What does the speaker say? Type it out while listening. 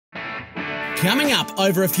Coming up,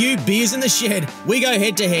 over a few beers in the shed, we go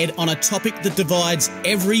head-to-head on a topic that divides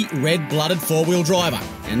every red-blooded four-wheel driver,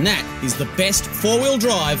 and that is the best four-wheel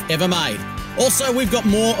drive ever made. Also, we've got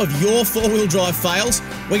more of your four-wheel drive fails.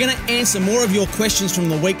 We're going to answer more of your questions from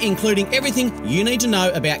the week, including everything you need to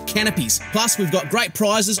know about canopies. Plus, we've got great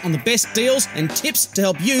prizes on the best deals and tips to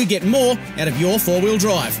help you get more out of your four-wheel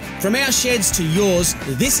drive. From our sheds to yours,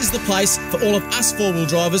 this is the place for all of us four-wheel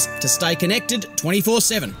drivers to stay connected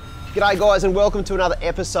 24/7. G'day guys, and welcome to another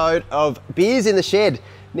episode of Beers in the Shed.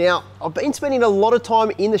 Now, I've been spending a lot of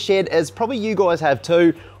time in the shed, as probably you guys have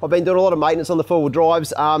too. I've been doing a lot of maintenance on the four-wheel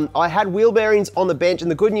drives. I had wheel bearings on the bench, and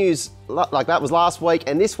the good news, like that was last week,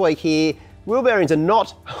 and this week here, wheel bearings are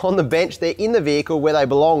not on the bench, they're in the vehicle where they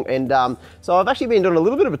belong. And so I've actually been doing a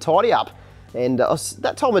little bit of a tidy up. And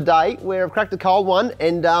that time of day where I've cracked a cold one,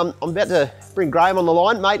 and I'm about to bring Graham on the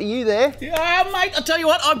line. Mate, are you there? Yeah, mate, I tell you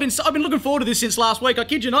what, I've been looking forward to this since last week, I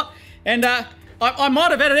kid you not. And I might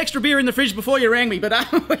have had an extra beer in the fridge before you rang me, but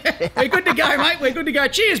we're good to go, mate. We're good to go.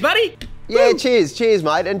 Cheers, buddy. Yeah, Woo. cheers,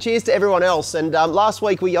 mate, and cheers to everyone else. And last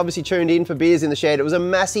week we obviously tuned in for Beers in the Shed. It was a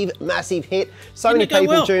massive hit. So many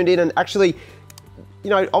people tuned in, and actually, you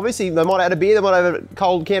know, obviously they might have had a beer, they might have had a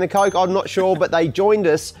cold can of Coke, I'm not sure, but they joined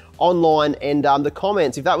us online, and the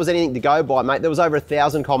comments, if that was anything to go by, mate, there was over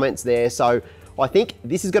 1,000 comments there. So I think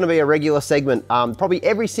this is going to be a regular segment, probably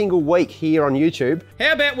every single week here on YouTube.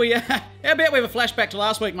 How about we have a flashback to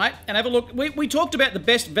last week, mate, and have a look. We talked about the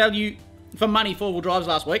best value for money four-wheel drives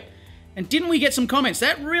last week, and didn't we get some comments?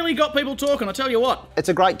 That really got people talking, I tell you what. It's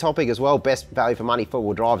a great topic as well, best value for money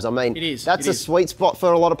four-wheel drives. I mean, it is. That's a sweet spot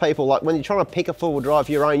for a lot of people. Like when you're trying to pick a four-wheel drive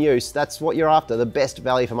for your own use, that's what you're after, the best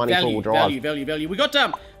value for money four-wheel drive. Value. We got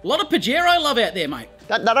a lot of Pajero love out there, mate.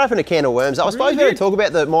 That opened a can of worms. I suppose we don't talk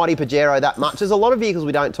about the mighty Pajero that much. There's a lot of vehicles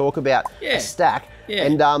we don't talk about a stack. Yeah.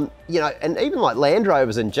 And, you know, and even like Land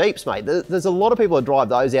Rovers and Jeeps, mate, there's a lot of people that drive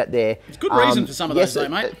those out there. There's good reason for some of those though,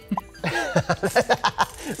 mate.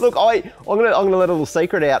 Look, I'm gonna let a little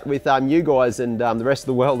secret out with you guys and the rest of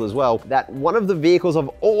the world as well, that one of the vehicles I've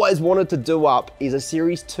always wanted to do up is a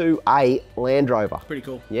Series 2A Land Rover. Pretty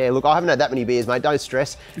cool. Yeah, look, I haven't had that many beers, mate. Don't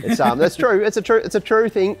stress. It's that's true. It's a true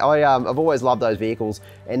thing. I've always loved those vehicles,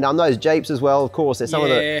 and those Jeeps as well. Of course, they're some of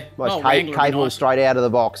the most capable straight out of the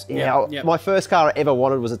box. Yep. My first car I ever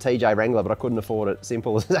wanted was a TJ Wrangler, but I couldn't afford it.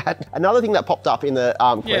 Simple as that. Another thing that popped up in the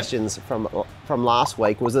questions from last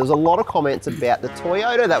week was there was a lot of comments about the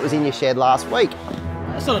Toyota that was in your shed last week.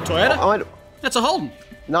 That's not a Toyota. That's a Holden.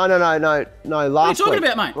 No. Last week. What are you talking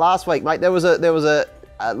about, mate? Last week, mate. There was a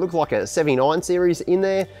looked like a 79 series in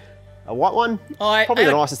there, a white one. Probably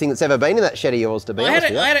the nicest thing that's ever been in that shed of yours, to be honest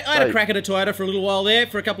with you. I had a crack at a Toyota for a little while there,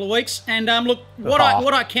 for a couple of weeks, and look, what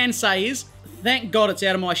I can say is, thank God it's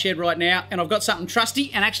out of my shed right now, and I've got something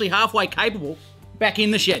trusty and actually halfway capable back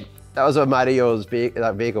in the shed. That was a mate of yours,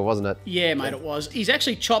 that vehicle, wasn't it? Yeah, mate, it was. He's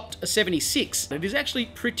actually chopped a 76. It is actually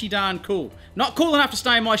pretty darn cool. Not cool enough to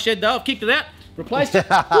stay in my shed, though. I've kicked it out, replaced it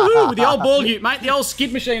with the old ball ute, mate, the old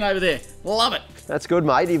skid machine over there. Love it. That's good,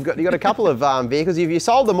 mate. You've got a couple of vehicles. If you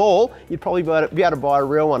sold them all, you'd probably be able to buy a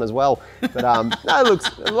real one as well. But no, look,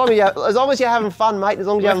 as long as you're having fun, mate, as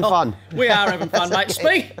long as you're having fun. We are having fun, mate.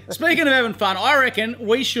 Speaking of having fun, I reckon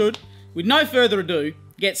we should, with no further ado,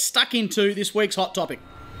 get stuck into this week's hot topic.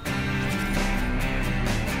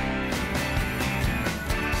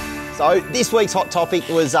 So this week's hot topic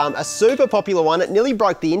was a super popular one. It nearly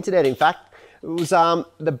broke the internet, in fact. It was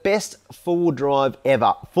the best four-wheel drive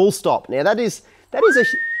ever, full stop. Now that is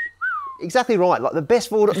exactly right, like the best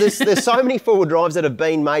four-wheel drive. There's so many four-wheel drives that have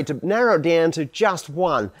been made. To narrow it down to just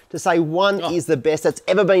one, to say one is the best that's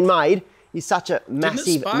ever been made, is such a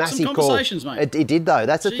massive call. Mate. It did though,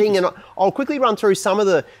 that's the thing. And I'll quickly run through some of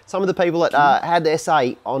the people that had their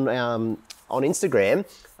say on Instagram.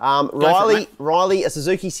 Riley, a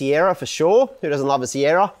Suzuki Sierra for sure. Who doesn't love a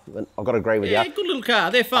Sierra? I've got to agree with you. Yeah, good little car.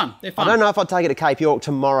 They're fun. I don't know if I'd take it to Cape York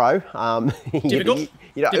tomorrow. Difficult.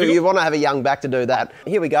 You want to have a young back to do that.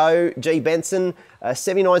 Here we go. G. Benson, a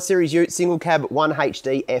 79 Series Ute, single cab,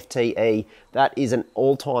 1HD FTE. That is an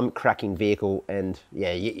all-time cracking vehicle, and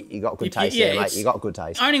yeah, you got good taste there, mate. You got good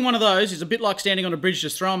taste. Owning one of those is a bit like standing on a bridge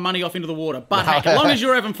just throwing money off into the water. But hey, as long as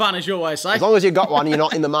you're having fun, as you always say. As long as you've got one, you're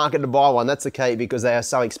not in the market to buy one. That's the key, because they are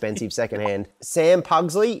so expensive secondhand. Sam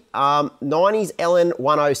Pugsley, 90s LN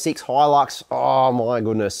 106 HiLux. Oh my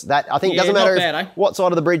goodness, that I think doesn't matter what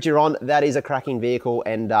side of the bridge you're on. That is a cracking vehicle,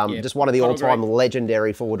 and just one of the all-time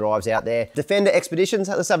legendary four-wheel drives out there. Defender Expeditions.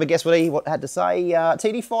 Let's have a guess what he had to say.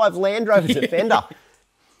 TD5 Land Rover Defender.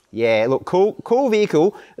 Yeah, look, cool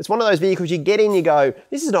vehicle. It's one of those vehicles you get in, you go,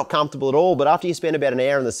 this is not comfortable at all, but after you spend about an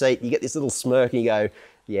hour in the seat, you get this little smirk and you go,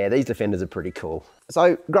 Yeah, these Defenders are pretty cool.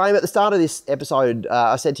 So, Graham, at the start of this episode,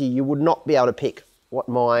 I said to you, you would not be able to pick what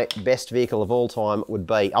my best vehicle of all time would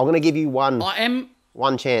be. I'm going to give you one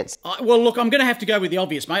chance. Well, look, I'm going to have to go with the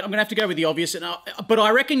obvious, mate. I'm going to have to go with the obvious. But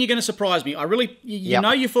I reckon you're going to surprise me. I really, you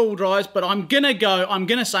know your four-wheel drives, but I'm going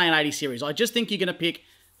to say an 80 series. I just think you're going to pick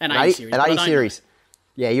an 80 series. An 80 series.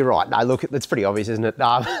 Yeah, you're right. No, look, that's pretty obvious, isn't it? Look,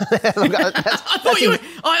 I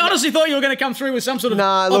honestly thought you were going to come through with some sort of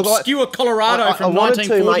obscure Colorado from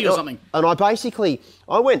 1940 or something. And I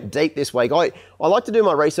went deep this week. I like to do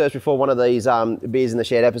my research before one of these Beers in the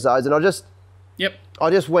Shed episodes, and I just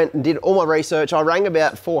went and did all my research. I rang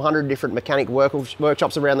about 400 different mechanic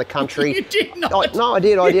workshops around the country. You did not. No, I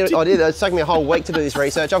did. It's taken me a whole week to do this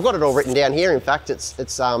research. I've got it all written down here. In fact, it's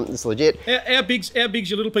legit. How big's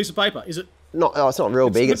your little piece of paper? Is it? It's not real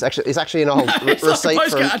big. It's actually an old receipt.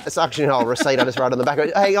 It's actually an old receipt. I just wrote on the back of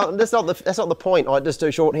it. Hey, that's not the point. I just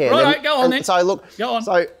do shorthand. Right, go on then. So look, go on.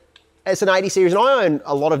 So it's an 80 series, and I own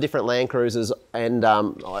a lot of different LandCruisers, and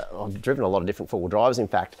I've driven a lot of different four-wheel drives, in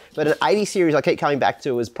fact. But an 80 series, I keep coming back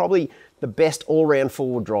to, is probably the best all-round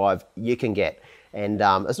four-wheel drive you can get, and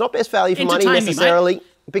it's not best value for money necessarily.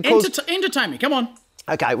 Because entertain me. Come on.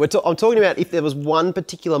 Okay, I'm talking about if there was one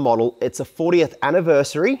particular model, it's a 40th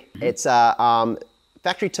anniversary. It's a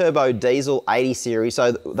factory turbo diesel 80 series.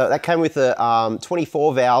 So that came with a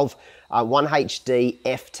 24 valve 1HD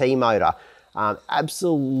FT motor.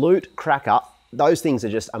 Absolute cracker. Those things are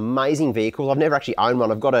just amazing vehicles. I've never actually owned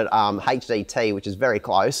one. I've got a HDT, which is very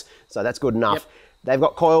close, so that's good enough. Yep. They've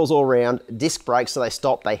got coils all around, disc brakes, so they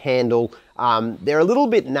stop, they handle. They're a little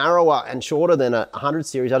bit narrower and shorter than a 100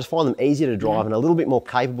 series. I just find them easier to drive and a little bit more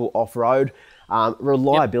capable off-road.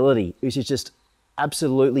 Reliability, which is just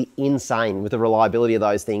absolutely insane with the reliability of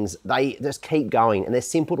those things. They just keep going, and they're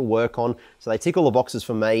simple to work on, so they tick all the boxes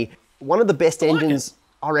for me. One of the best engines,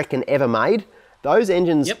 I reckon, ever made. Those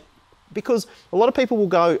engines, because a lot of people will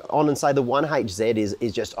go on and say the 1HZ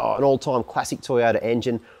is just an all-time classic Toyota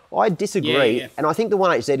engine. I disagree, and I think the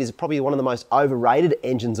 1HZ is probably one of the most overrated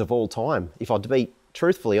engines of all time. If I'm to be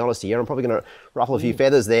truthfully honest here, I'm probably going to ruffle a few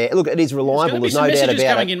feathers there. Look, it is reliable, there's no doubt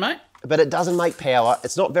about it. Mate. But it doesn't make power.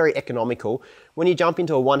 It's not very economical. When you jump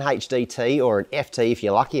into a 1HDT or an FT, if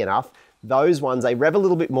you're lucky enough, those ones, they rev a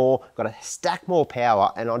little bit more, got a stack more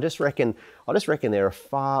power, and I just reckon they're a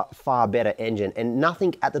far, far better engine, and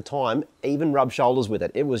nothing at the time even rubbed shoulders with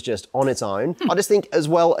it. It was just on its own. I just think as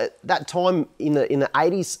well, at that time in the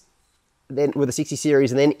 80s, then with the 60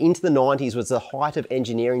 series, and then into the 90s was the height of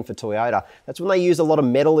engineering for Toyota. That's when they used a lot of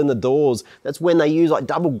metal in the doors. That's when they used like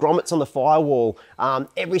double grommets on the firewall.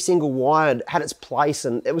 Every single wire had its place,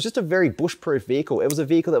 and it was just a very bush-proof vehicle. It was a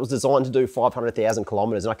vehicle that was designed to do 500,000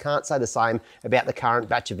 kilometres, and I can't say the same about the current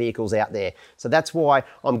batch of vehicles out there. So that's why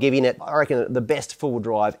I'm giving it, I reckon, the best four-wheel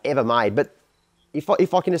drive ever made. But if I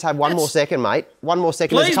can just have one more second, mate. One more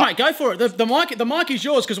second. Please, mate, go for it. The mic is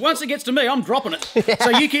yours, because once it gets to me, I'm dropping it. So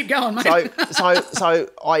you keep going, mate. So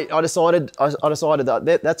I decided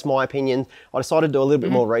that's my opinion. I decided to do a little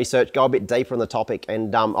bit more research, go a bit deeper on the topic,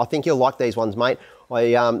 and I think you'll like these ones, mate.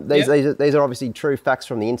 These are obviously true facts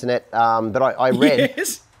from the internet, but I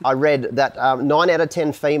read that 9 out of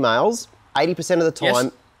 10 females, 80% of the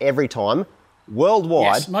time, every time,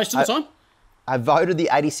 worldwide. Most of the time. Have voted the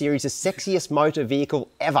 80 series the sexiest motor vehicle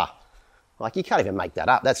ever. Like, you can't even make that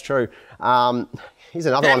up. That's true. Here's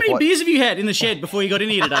another one. How many beers have you had in the shed before you got in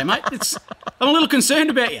here today, mate? I'm a little concerned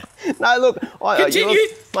about you. No, look.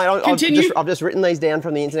 Continue. I've just written these down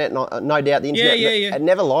from the internet, and no doubt the internet it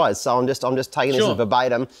never lies, so I'm just taking this as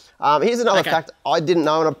verbatim. Here's another fact I didn't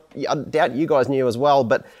know, and I doubt you guys knew as well,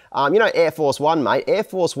 but you know Air Force One, mate? Air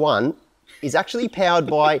Force One is actually powered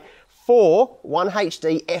by 4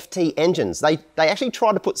 1HD FT engines. They actually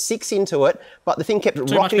tried to put 6 into it, but the thing kept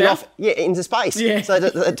rocketing off into space. Yeah. So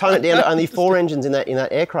they toned it down to only 4 engines in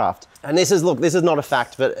that aircraft. And this is not a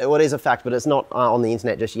fact, but it is a fact, but it's not on the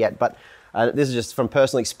internet just yet. But this is just from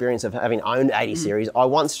personal experience of having owned 80 series. I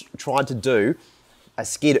once tried to do a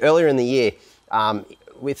skid earlier in the year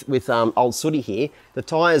with old Sooty here. The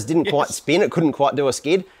tyres didn't quite spin. It couldn't quite do a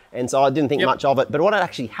skid. And so I didn't think much of it. But what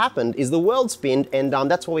actually happened is the world spinned, and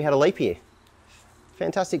that's why we had a leap year.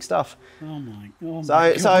 Fantastic stuff. Oh my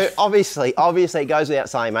God. So obviously it goes without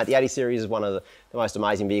saying, mate, the 80 series is one of the most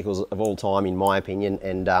amazing vehicles of all time, in my opinion.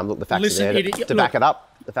 And look, the facts are there to back it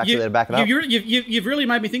up. The facts are there to back it up. You've really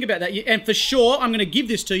made me think about that. And for sure, I'm going to give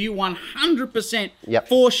this to you 100%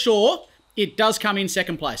 for sure. It does come in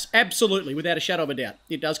second place. Absolutely, without a shadow of a doubt.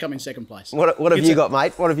 It does come in second place. What have you got,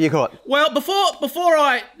 mate? What have you got? Well, before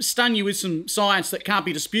I stun you with some science that can't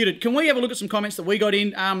be disputed, can we have a look at some comments that we got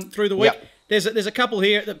in through the week? There's a couple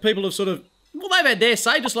here that people have sort of, well, they've had their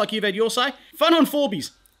say, just like you've had your say. Fun on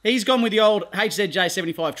Forbies. He's gone with the old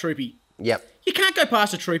HZJ75 Troopy. Yep. You can't go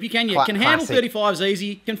past a Troopy, can you? Can handle 35s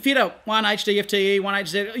easy. Can fit a 1 HDFTE, 1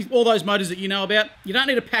 HZ, all those motors that you know about. You don't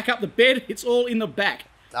need to pack up the bed. It's all in the back.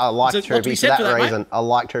 I like Troopies for that reason. I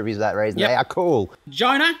like Troopies for that reason. Yep. They are cool.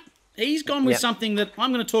 Jonah, he's gone with something that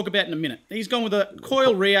I'm going to talk about in a minute. He's gone with a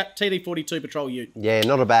coil rear TD42 Patrol Ute. Yeah,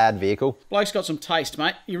 not a bad vehicle. Bloke's got some taste,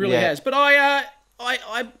 mate. He really has. But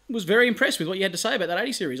I was very impressed with what you had to say about that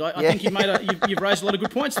 80 series. I think you've raised a lot of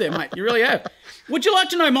good points there, mate. You really have. Would you like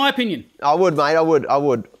to know my opinion? I would, mate. I would.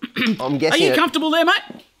 I'm guessing. Are you comfortable there, mate?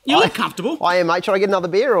 You look comfortable. I am, mate. Should I get another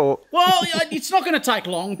beer or? Well, it's not going to take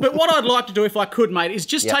long. But what I'd like to do, if I could, mate, is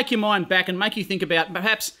just take your mind back and make you think about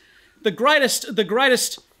perhaps the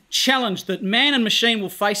greatest challenge that man and machine will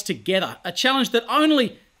face together. A challenge that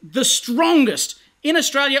only the strongest in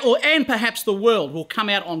Australia and perhaps the world will come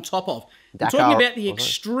out on top of. I'm talking about the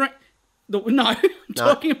extreme.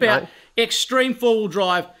 Talking about extreme four-wheel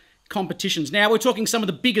drive competitions. Now we're talking some of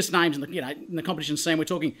the biggest names in the competition scene. We're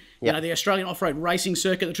talking the Australian Off-Road Racing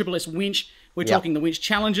Circuit, the Triple S Winch. We're talking the Winch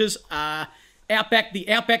Challenges, the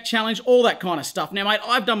Outback Challenge, all that kind of stuff. Now, mate,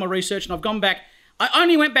 I've done my research and I've gone back. I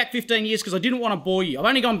only went back 15 years because I didn't want to bore you. I've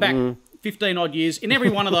only gone back 15 odd years. In every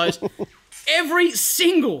one of those, every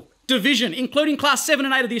single division, including Class 7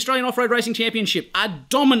 and 8 of the Australian Off-Road Racing Championship, are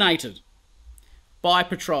dominated by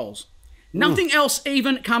patrols. Nothing else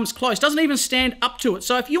even comes close, doesn't even stand up to it.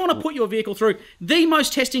 So if you want to put your vehicle through the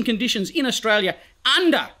most testing conditions in Australia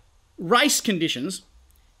under race conditions,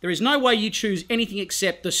 there is no way you choose anything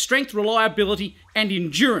except the strength, reliability and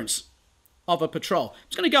endurance of a patrol. I'm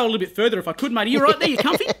just going to go a little bit further if I could, mate. Are you right there? You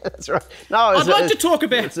comfy? That's right. No, I'd like to talk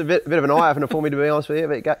about... It's a bit of an eye-opener for me, to be honest with you,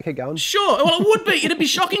 but keep going. Sure. Well, it would be. It'd be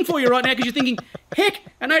shocking for you right now because you're thinking, heck,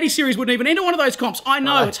 an 80 series wouldn't even enter one of those comps. I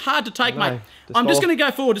know, it's hard to take, mate. I'm just going to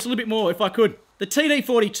go forward just a little bit more, if I could. The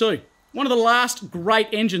TD42, one of the last great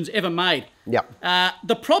engines ever made. Yep.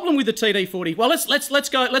 The problem with the TD40... Well, let's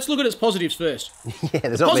look at its positives first. Yeah,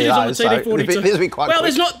 there's not many of those, so this will be quite quick.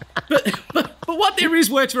 There's not... But what there is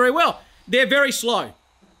works very well. They're very slow.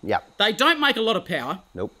 Yep. They don't make a lot of power.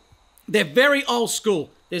 Nope. They're very old school.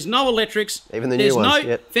 There's no electrics. Even the new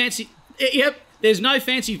ones. There's no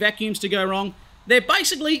fancy vacuums to go wrong. They're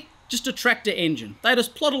basically just a tractor engine. They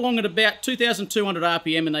just plod along at about 2,200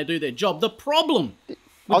 RPM and they do their job. The problem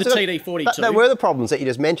with the TD42... They were the problems that you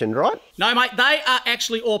just mentioned, right? No, mate, they are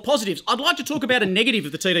actually all positives. I'd like to talk about a negative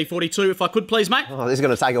of the TD42, if I could, please, mate. Oh, this is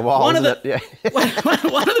going to take a while, isn't it? Yeah.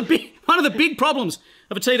 one of the big problems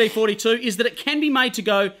of a TD42 is that it can be made to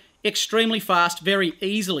go extremely fast very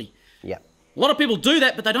easily. Yeah. A lot of people do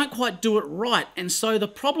that, but they don't quite do it right. And so the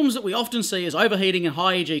problems that we often see is overheating and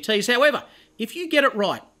high EGTs. However, if you get it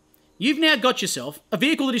right, you've now got yourself a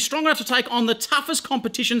vehicle that is strong enough to take on the toughest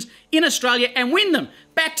competitions in Australia and win them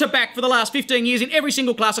back to back for the last 15 years in every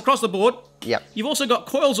single class across the board. Yep. You've also got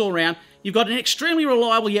coils all around. You've got an extremely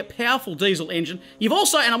reliable yet powerful diesel engine. You've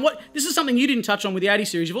also, this is something you didn't touch on with the 80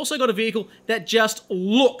 series, you've also got a vehicle that just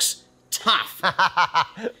looks tough.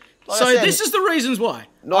 This is the reasons why.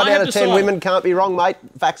 9 out of 10 women can't be wrong, mate.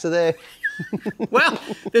 Facts are there. Well,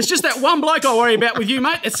 there's just that one bloke I worry about with you,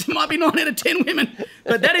 mate. It might be 9 out of 10 women.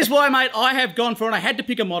 But that is why, mate, I have gone for it. I had to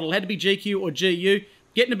pick a model. It had to be GQ or GU.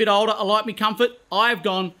 Getting a bit older, I like me comfort. I have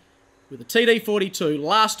gone with the TD42,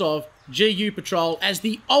 last of GU Patrol, as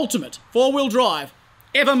the ultimate four-wheel drive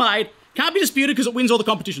ever made. Can't be disputed because it wins all the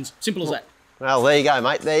competitions. Simple as that. Well, there you go,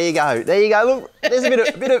 mate. There you go. There you go. Look, there's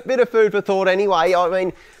a bit of food for thought anyway. I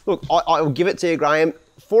mean, look, I'll give it to you, Graham.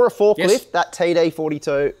 For a forklift, that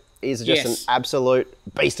TD42 is just an absolute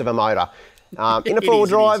beast of a motor. In a four-wheel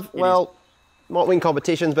drive, might win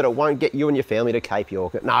competitions, but it won't get you and your family to Cape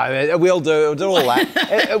York. No, it will do. It'll do all that.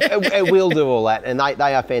 it will do all that, and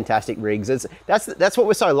they are fantastic rigs. That's what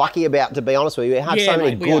we're so lucky about, to be honest with you. We have so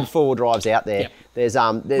many good four-wheel drives out there. Yep.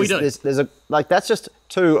 That's just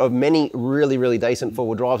two of many really, really decent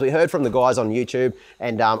four-wheel drives. We heard from the guys on YouTube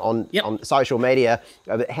and on social media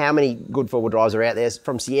about how many good four-wheel drives are out there,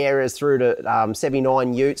 from Sierras through to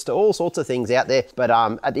 79 Utes to all sorts of things out there. But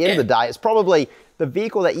at the end of the day, it's probably the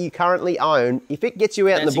vehicle that you currently own. If it gets you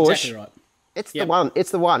out in the bush, exactly right. It's the one.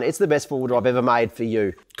 It's the one. It's the best four-wheel drive ever made for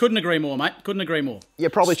you. Couldn't agree more, mate. Couldn't agree more. You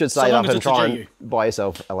probably should save up and try and buy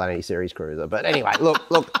yourself a LandCruiser Series Cruiser. But anyway,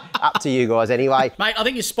 look, up to you guys anyway. Mate, I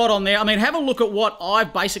think you're spot on there. I mean, have a look at what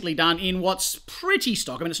I've basically done in what's pretty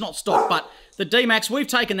stock. I mean, it's not stock, but the D-Max, we've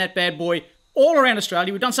taken that bad boy all around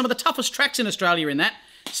Australia. We've done some of the toughest tracks in Australia in that.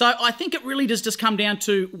 So I think it really does just come down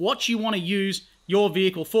to what you want to use your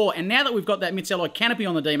vehicle for. And now that we've got that mid-alloy canopy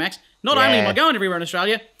on the D-Max, not only am I going everywhere in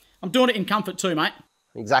Australia, I'm doing it in comfort too, mate.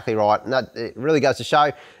 Exactly right. And that, it really goes to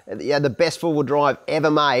show, the best four-wheel drive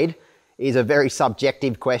ever made is a very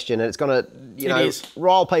subjective question, and it's going to,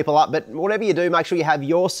 rile people up. But whatever you do, make sure you have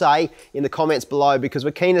your say in the comments below, because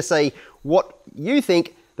we're keen to see what you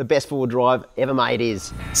think the best four-wheel drive ever made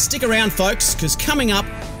is. Stick around, folks, because coming up,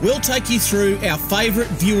 we'll take you through our favourite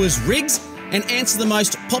viewers' rigs and answer the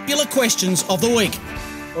most popular questions of the week.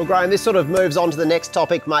 Well, Graham, this sort of moves on to the next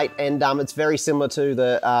topic, mate, and it's very similar to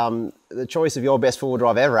the choice of your best four-wheel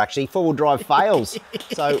drive ever, actually, four-wheel drive fails.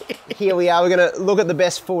 So here we are, we're going to look at the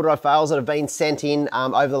best four-wheel drive fails that have been sent in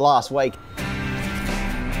over the last week.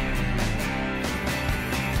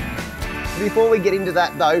 Before we get into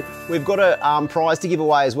that though, we've got a prize to give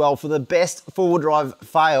away as well. For the best four-wheel drive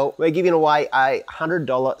fail, we're giving away a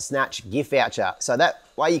 $100 Snatch gift voucher. So that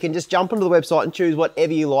way you can just jump onto the website and choose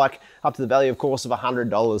whatever you like, up to the value, of course, of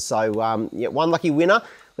 $100. So yeah, one lucky winner.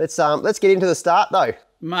 Let's get into the start though.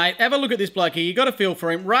 Mate, have a look at this bloke here. You got to feel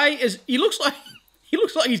for him. Ray he looks like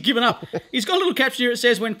he's given up. He's got a little caption here. It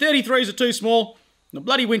says, "When 33s are too small, the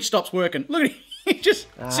bloody winch stops working." Look at him. He's just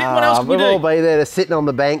sitting. What else can we do? We'll all be there, sitting on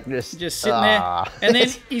the bank, just sitting there. And then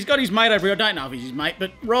he's got his mate over here. I don't know if he's his mate,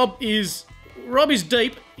 but Rob is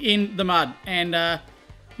deep in the mud. And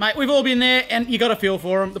mate, we've all been there, and you got to feel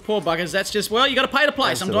for him. The poor buggers. That's just, well, you got to pay to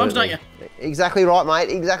play sometimes, don't you? Exactly right,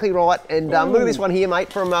 mate. Exactly right. And look at this one here,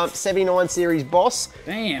 mate, from 79 Series Boss.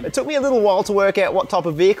 Damn. It took me a little while to work out what type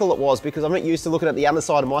of vehicle it was, because I'm not used to looking at the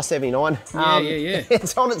underside of my 79. Yeah.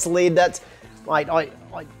 It's on its lid. That's, mate,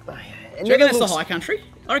 do you reckon that's the high country?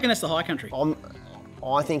 I reckon that's the high country.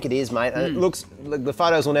 I think it is, mate. It looks, the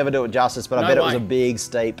photos will never do it justice, but I bet it was a big,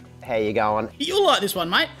 steep, how you going? You'll like this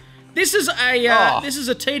one, mate. This is a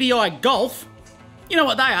TDI Golf. You know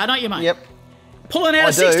what they are, don't you, mate? Yep. Pulling out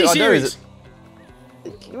a 60 Series.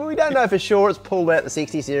 We don't know for sure it's pulled out the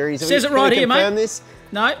 60 Series. Says it right here, mate. This?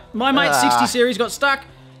 No, my mate's 60 Series got stuck.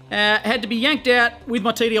 Had to be yanked out with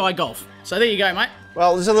my TDI Golf. So there you go, mate.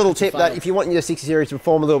 Well, there's a little tip that if you want your 60 Series to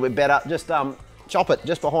perform a little bit better, just chop it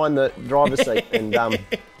just behind the driver's seat, and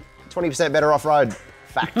 20% better off-road.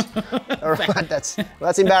 Fact. All right, that's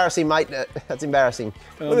embarrassing, mate. That's embarrassing.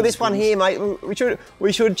 Look at this one here, mate.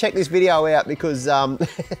 We should check this video out, because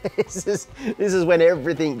this is when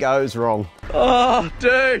everything goes wrong. Oh,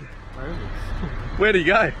 dude. Where'd he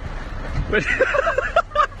go?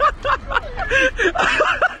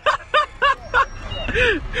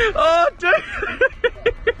 Oh, dude.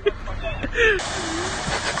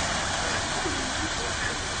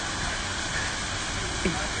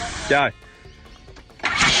 Go.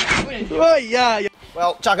 Oh, yeah.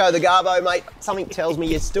 Well, Chucko the Garbo, mate, something tells me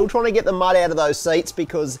you're still trying to get the mud out of those seats,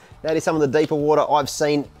 because that is some of the deeper water I've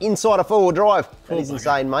seen inside a four-wheel drive. That is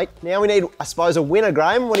insane, mate. Now we need, I suppose, a winner,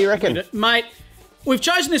 Graham. What do you reckon? Mate, we've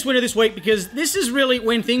chosen this winner this week because this is really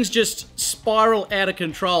when things just spiral out of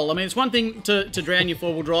control. I mean, it's one thing to drown your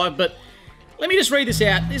four-wheel drive, but let me just read this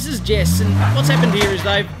out. This is Jess, and what's happened here is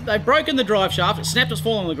they've broken the drive shaft. It snapped, it's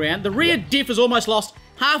fallen on the ground. The rear diff has almost lost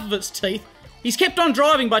half of its teeth. He's kept on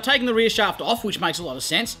driving by taking the rear shaft off, which makes a lot of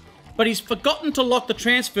sense, but he's forgotten to lock the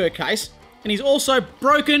transfer case, and he's also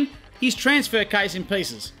broken his transfer case in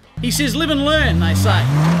pieces. He says, "Live and learn," they say.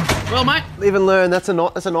 Well, mate, live and learn. That's a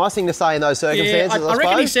nice thing to say in those circumstances. Yeah, I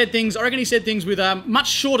reckon he said things. I reckon he said things with much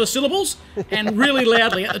shorter syllables and really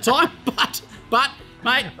loudly at the time. But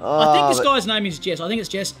mate, I think this guy's name is Jess. I think it's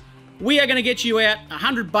Jess. We are going to get you out a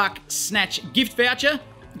 $100 Snatch gift voucher.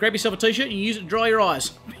 Grab yourself a t-shirt and use it to dry your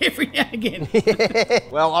eyes every now and again.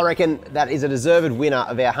 Well, I reckon that is a deserved winner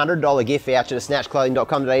of our $100 gift voucher to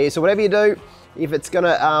snatchclothing.com.au. So whatever you do, if it's going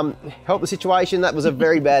to help the situation, that was a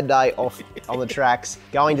very bad day off on the tracks.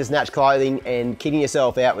 Going to Snatch Clothing and kitting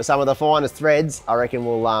yourself out with some of the finest threads, I reckon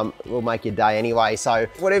will make your day anyway. So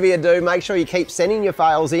whatever you do, make sure you keep sending your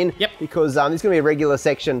fails in, because there's going to be a regular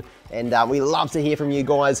section, and we love to hear from you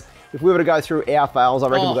guys. If we were to go through our fails, I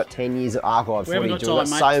reckon we've got 10 years of archive footage. We've got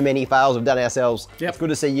so many fails we've done ourselves. It's good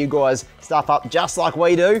to see you guys stuff up just like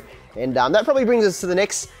we do. And that probably brings us to the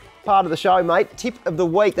next part of the show, mate. Tip of the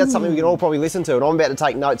week. That's something we can all probably listen to. And I'm about to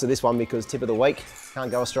take notes of this one, because tip of the week can't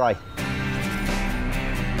go astray.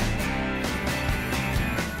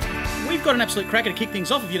 We've got an absolute cracker to kick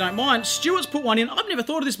things off, if you don't mind. Stuart's put one in. I've never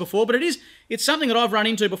thought of this before, but it's something that I've run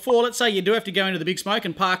into before. Let's say you do have to go into the big smoke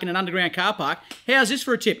and park in an underground car park. How's this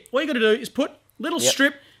for a tip? All you got to do is put a little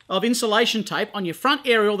strip of insulation tape on your front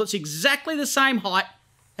aerial that's exactly the same height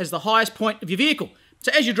as the highest point of your vehicle.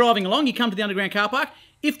 So as you're driving along, you come to the underground car park.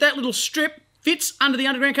 If that little strip fits under the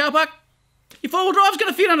underground car park, your four-wheel drive's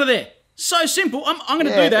going to fit under there. So simple. I'm going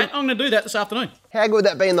to do that. I'm going to do that this afternoon. How good would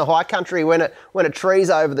that be in the high country when a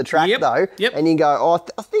tree's over the track though, and you go, oh,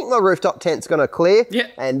 I think my rooftop tent's going to clear,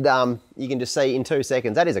 and you can just see in 2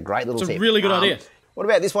 seconds. That is a great little tip. It's a really good idea. What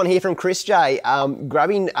about this one here from Chris J?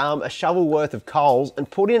 Grabbing a shovel worth of coals and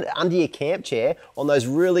putting it under your camp chair on those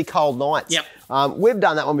really cold nights. Yep. We've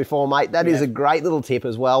done that one before, mate. That is a great little tip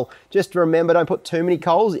as well. Just remember, don't put too many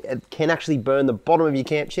coals. It can actually burn the bottom of your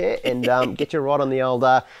camp chair and get you right on the old...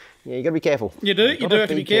 yeah, you got to be careful. You do have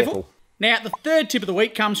to be careful. Now, the third tip of the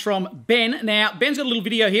week comes from Ben. Now, Ben's got a little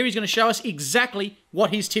video here. He's going to show us exactly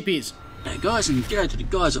what his tip is. Hey guys, and g'day to the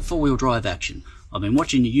guys at 4-Wheel Drive Action. I've been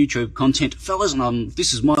watching your YouTube content, fellas, and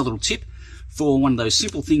this is my little tip for one of those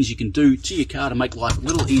simple things you can do to your car to make life a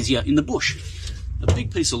little easier in the bush. A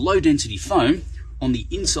big piece of low-density foam on the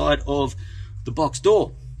inside of the box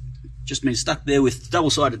door. Just been stuck there with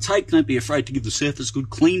double-sided tape. Don't be afraid to give the surface a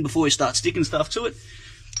good clean before you start sticking stuff to it.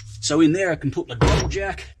 So in there I can put my double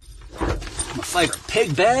jack, my favourite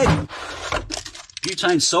peg bag,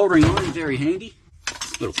 butane soldering iron, very handy,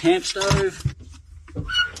 little camp stove,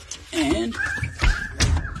 and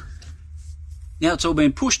now it's all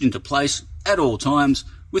been pushed into place at all times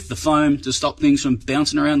with the foam to stop things from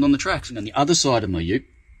bouncing around on the tracks. And on the other side of my ute,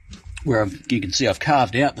 where you can see I've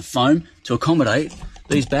carved out the foam to accommodate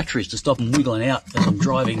these batteries to stop them wiggling out as I'm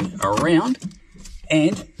driving around,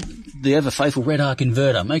 and the ever faithful red arc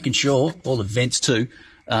inverter, making sure all the vents too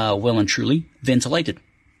are well and truly ventilated.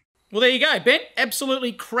 Well, there you go, Ben.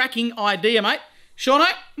 Absolutely cracking idea, mate. Shaun,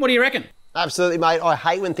 what do you reckon? Absolutely, mate. I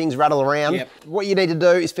hate when things rattle around. Yep. What you need to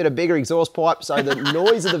do is fit a bigger exhaust pipe so the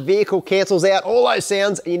noise of the vehicle cancels out all those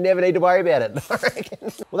sounds and you never need to worry about it, I reckon.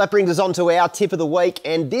 Well, that brings us on to our tip of the week.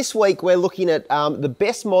 And this week we're looking at the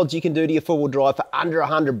best mods you can do to your four-wheel drive for under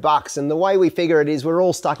 $100. And the way we figure it is we're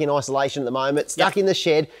all stuck in isolation at the moment, stuck in the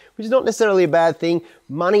shed, which is not necessarily a bad thing.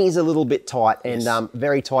 Money is a little bit tight and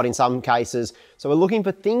very tight in some cases. So we're looking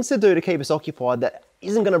for things to do to keep us occupied that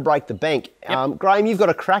isn't going to break the bank. Graham, you've got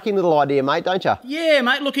a cracking little idea, mate, don't you? Yeah,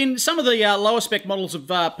 mate. Look, in some of the lower spec models of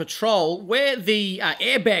Patrol, where the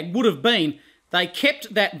airbag would have been, they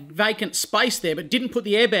kept that vacant space there, but didn't put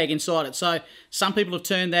the airbag inside it. So some people have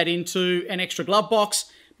turned that into an extra glove box.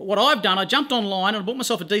 But what I've done, I jumped online and I bought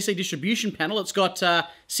myself a DC distribution panel. It's got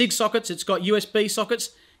SIG sockets, it's got USB sockets,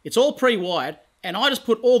 it's all pre-wired, and I just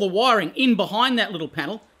put all the wiring in behind that little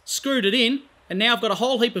panel, screwed it in, and now I've got a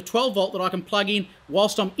whole heap of 12 volt that I can plug in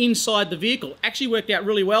whilst I'm inside the vehicle. Actually worked out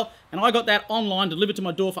really well, and I got that online delivered to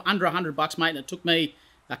my door for under $100, mate, and it took me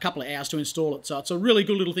a couple of hours to install it. So it's a really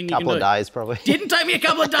good little thing you can do. Couple of days, probably. Didn't take me a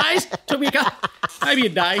couple of days. Took me maybe a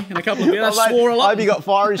day and a couple of days. I swore a lot. I hope you got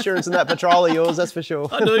fire insurance in that Patrol of yours, that's for sure.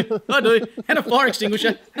 I do. And a fire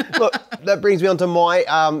extinguisher. Look, that brings me on to my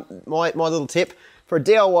little tip. For a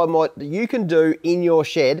DIY mod that you can do in your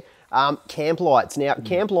shed, camp lights. Now,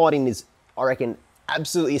 camp lighting is, I reckon,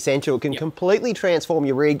 absolutely essential. It can completely transform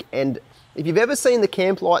your rig. And if you've ever seen the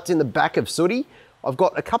camp lights in the back of Sooty, I've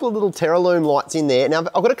got a couple of little Terralume lights in there. Now,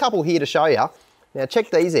 I've got a couple here to show you. Now,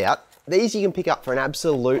 check these out. These you can pick up for an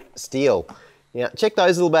absolute steal. Now, check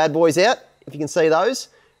those little bad boys out, if you can see those.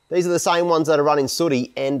 These are the same ones that are running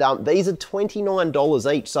Sooty, and these are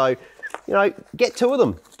 $29 each. So, you know, get two of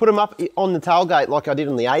them. Put them up on the tailgate like I did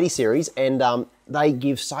on the 80 series, and they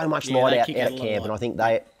give so much light out at camp. And I think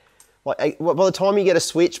they... Like, by the time you get a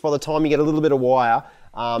switch, by the time you get a little bit of wire,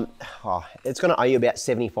 it's going to owe you about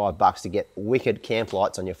 $75 to get wicked camp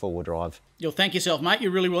lights on your four-wheel drive. You'll thank yourself, mate. You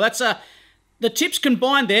really will. That's the tips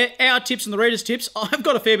combined there, our tips and the readers' tips. I've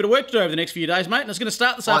got a fair bit of work to do over the next few days, mate, and it's going to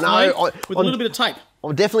start this afternoon with a little bit of tape.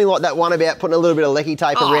 I definitely like that one about putting a little bit of lecky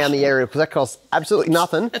tape around the area, because that costs absolutely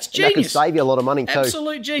nothing. That's genius. That can save you a lot of money too.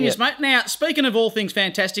 Absolute genius, mate. Now, speaking of all things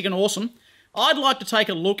fantastic and awesome, I'd like to take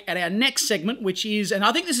a look at our next segment, which is, and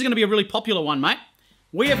I think this is going to be a really popular one, mate.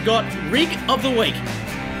 We have got Rig of the Week.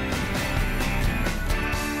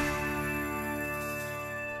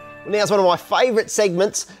 Well, now it's one of my favourite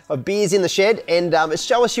segments of Beers in the Shed, and it's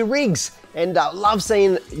Show Us Your Rigs. And love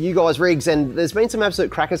seeing you guys' rigs, and there's been some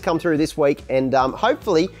absolute crackers come through this week, and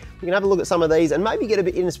hopefully you can have a look at some of these and maybe get a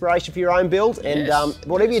bit of inspiration for your own build. And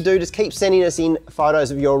whatever you do, just keep sending us in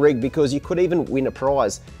photos of your rig, because you could even win a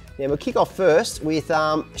prize. Now, we'll kick off first with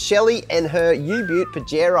Shelley and her U-Butte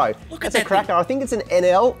Pajero. That's a cracker. I think it's an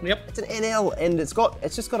NL. Yep. It's an NL, and it's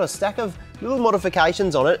just got a stack of little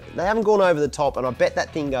modifications on it. They haven't gone over the top, and I bet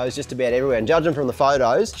that thing goes just about everywhere. And judging from the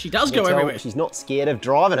photos, she does go everywhere. She's not scared of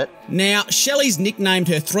driving it. Now, Shelley's nicknamed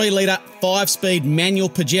her 3-litre, 5-speed manual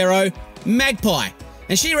Pajero Magpie.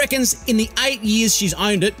 And she reckons in the 8 years she's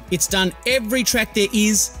owned it, it's done every track there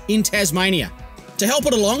is in Tasmania. To help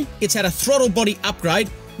it along, it's had a throttle body upgrade,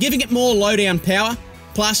 giving it more low-down power,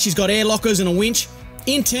 plus she's got air lockers and a winch.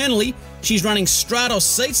 Internally, she's running Stratos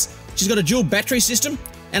seats, she's got a dual battery system,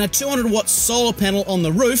 and a 200-watt solar panel on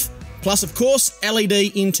the roof, plus, of course,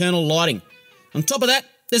 LED internal lighting. On top of that,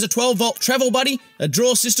 There's a 12-volt travel buddy, a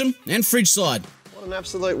draw system, and fridge side. What an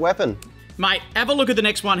absolute weapon. Mate, have a look at the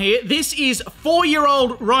next one here. This is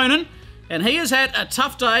 4-year-old Ronan, and he has had a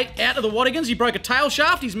tough day out of the Wattigans. He broke a tail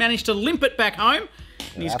shaft. He's managed to limp it back home.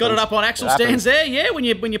 And he's got it up on axle stands there. Yeah, when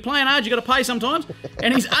you're playing hard, you got to pay sometimes.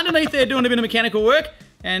 And he's underneath there doing a bit of mechanical work.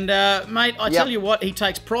 And, mate, I tell you what, he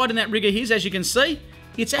takes pride in that rig of his, as you can see.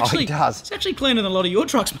 It's actually, he does. It's actually cleaner than a lot of your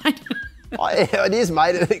trucks, mate. It is,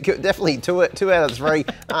 mate. Definitely two out of three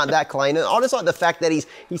aren't that clean. And I just like the fact that he's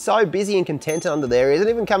so busy and contented under there. He hasn't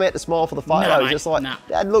even come out to smile for the photo. No, He's mate, just like, no.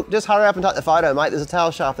 Dad, look, just hurry up and take the photo, mate. There's a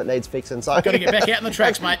tail shaft that needs fixing. So Got to get back out in the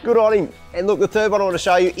tracks, mate. Good on him. And look, the third one I want to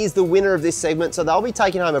show you is the winner of this segment. So they'll be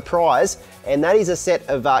taking home a prize, and that is a set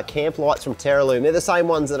of camp lights from Terralume. They're the same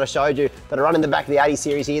ones that I showed you that are running the back of the 80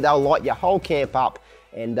 series here. They'll light your whole camp up.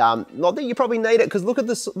 And not that you probably need it, because look at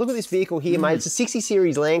this vehicle here, mate. It's a 60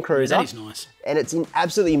 series LandCruiser. That is nice. And it's in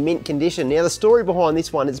absolutely mint condition. Now, the story behind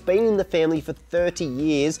this one, it's been in the family for 30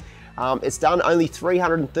 years. It's done only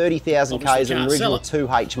 330,000 Ks of an original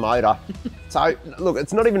 2H motor. So, look,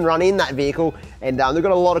 it's not even run in that vehicle. And they've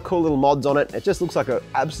got a lot of cool little mods on it. It just looks like an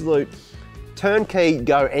absolute turnkey,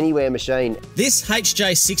 go-anywhere machine. This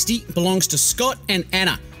HJ60 belongs to Scott and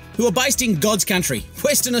Anna, who are based in God's country,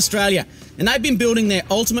 Western Australia. And they've been building their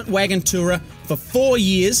ultimate wagon tourer for 4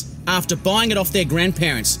 years after buying it off their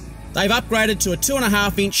grandparents. They've upgraded to a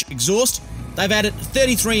 2.5-inch exhaust. They've added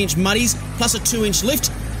 33-inch muddies plus a 2-inch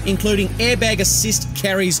lift, including airbag assist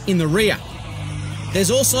carries in the rear. There's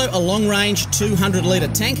also a long-range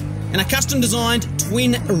 200-litre tank and a custom-designed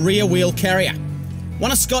twin rear-wheel carrier.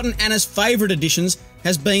 One of Scott and Anna's favourite additions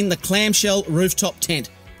has been the clamshell rooftop tent.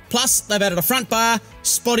 Plus, they've added a front bar,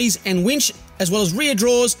 spotties and winch, as well as rear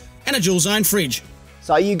drawers and a dual-zone fridge.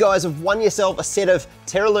 So you guys have won yourself a set of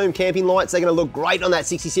Terralume camping lights. They're going to look great on that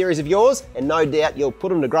 60 series of yours, and no doubt you'll put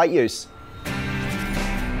them to great use.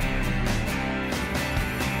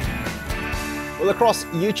 Well, across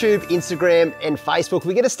YouTube, Instagram and Facebook,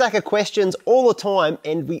 we get a stack of questions all the time,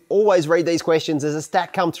 and we always read these questions. There's a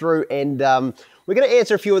stack come through, and we're going to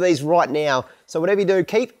answer a few of these right now. So whatever you do,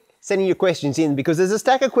 keep sending your questions in, because there's a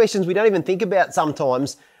stack of questions we don't even think about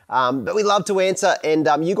sometimes, but we love to answer, and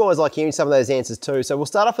you guys like hearing some of those answers too. So we'll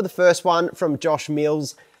start off with the first one from Josh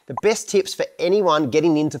Mills. The best tips for anyone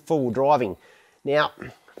getting into four-wheel driving. Now,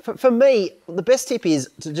 for me, the best tip is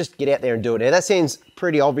to just get out there and do it. Now, that sounds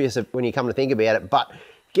pretty obvious when you come to think about it, but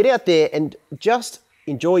get out there and just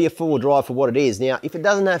enjoy your four-wheel drive for what it is. Now, if it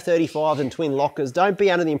doesn't have 35s and twin lockers, don't be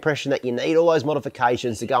under the impression that you need all those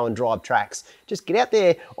modifications to go and drive tracks. Just get out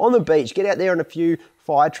there on the beach, get out there on a few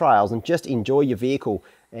fire trails and just enjoy your vehicle.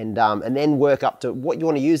 And then work up to what you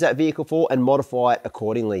want to use that vehicle for and modify it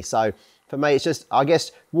accordingly. So for me, it's just, I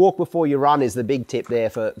guess, walk before you run is the big tip there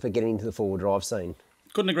for getting into the four-wheel drive scene.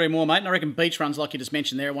 Couldn't agree more, mate. And I reckon beach runs, like you just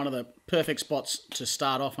mentioned there, are one of the perfect spots to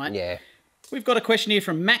start off, mate. Yeah. We've got a question here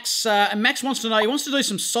from Max. And Max wants to know, he wants to do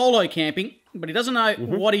some solo camping, but he doesn't know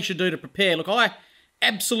what he should do to prepare. Look, I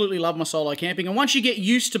absolutely love my solo camping. And once you get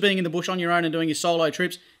used to being in the bush on your own and doing your solo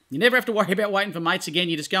trips, you never have to worry about waiting for mates again.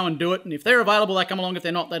 You just go and do it. And if they're available, they come along. If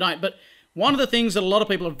they're not, they don't. But one of the things that a lot of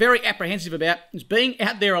people are very apprehensive about is being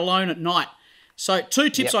out there alone at night. So 2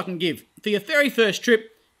 tips I can give. For your very first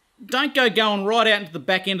trip, don't go going right out into the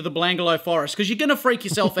back end of the Blangalow forest, because you're going to freak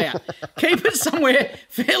yourself out. Keep it somewhere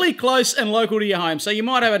fairly close and local to your home. So you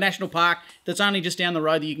might have a national park that's only just down the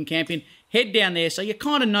road that you can camp in. Head down there so you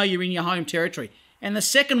kind of know you're in your home territory. And the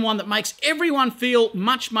second one that makes everyone feel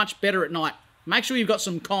much, much better at night, make sure you've got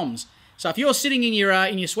some comms. So if you're sitting in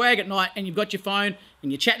your swag at night and you've got your phone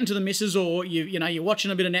and you're chatting to the missus, or you're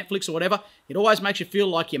watching a bit of Netflix or whatever, it always makes you feel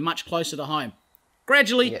like you're much closer to home.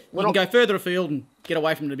 Gradually, you can go further afield and get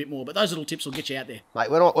away from it a bit more, but those little tips will get you out there.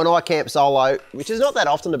 Mate, when I camp solo, which is not that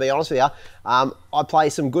often to be honest with you, I play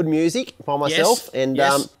some good music by myself and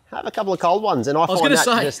have a couple of cold ones, and I find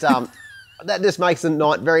that that just makes the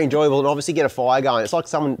night very enjoyable, and obviously get a fire going. It's like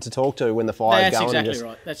someone to talk to when the fire's going. That's exactly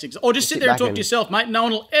right. That's or just sit there and talk to yourself, mate. No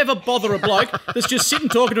one will ever bother a bloke that's just sitting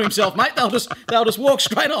talking to himself, mate. They'll just walk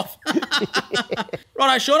straight off.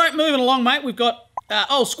 Righto, Shaun, moving along, mate. We've got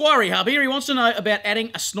Squirey Hub here. He wants to know about adding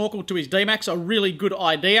a snorkel to his D-Max. A really good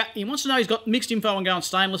idea. He wants to know, he's got mixed info on going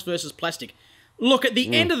stainless versus plastic. Look, at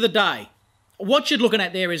the end of the day, what you're looking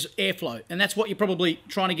at there is airflow, and that's what you're probably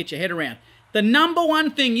trying to get your head around. The number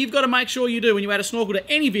one thing you've got to make sure you do when you add a snorkel to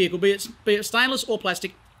any vehicle, be it stainless or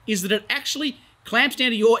plastic, is that it actually clamps down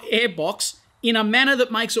to your airbox in a manner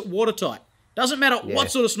that makes it watertight. Doesn't matter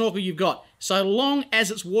what sort of snorkel you've got, so long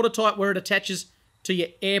as it's watertight where it attaches to your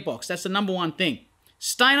airbox. That's the number one thing.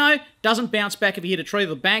 Staino doesn't bounce back if you hit a tree or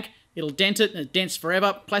the bank. It'll dent it, and it dents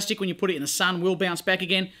forever. Plastic, when you put it in the sun, will bounce back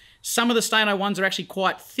again. Some of the Stano ones are actually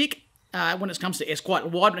quite thick when it comes to, it's quite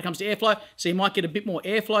wide when it comes to airflow, so you might get a bit more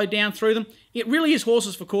airflow down through them. It really is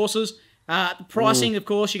horses for courses. The pricing, of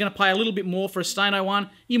course, you're going to pay a little bit more for a Stano one.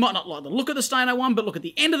 You might not like the look of the Stano one, but look, at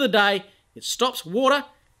the end of the day, it stops water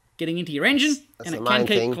getting into your engine, and it can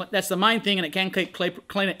keep. That's the main thing, and it can keep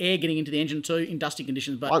cleaner air getting into the engine too in dusty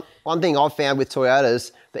conditions. But one thing I've found with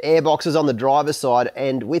Toyotas, the air boxes on the driver's side,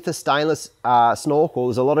 and with the stainless snorkel,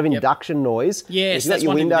 there's a lot of induction noise. Yes, if you got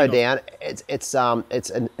your window down, it's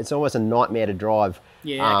almost a nightmare to drive.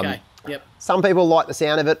 Yeah. Okay. Yep. Some people like the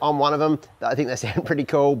sound of it. I'm one of them. I think they sound pretty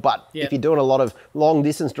cool. But if you're doing a lot of long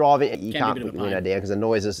distance driving, you can't put the window down because the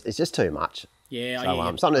noise is just too much. Yeah,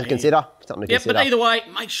 so, something to consider. Something to consider. But either way,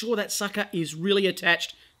 make sure that sucker is really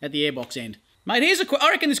attached at the airbox end. Mate, I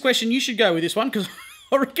reckon this question, you should go with this one because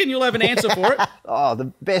I reckon you'll have an answer for it. Oh, the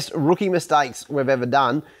best rookie mistakes we've ever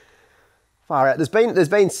done. Far out. There's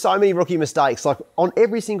been so many rookie mistakes. Like on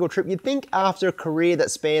every single trip, you'd think after a career that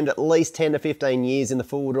spanned at least 10 to 15 years in the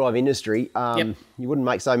four-wheel drive industry, you wouldn't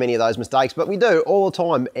make so many of those mistakes. But we do all the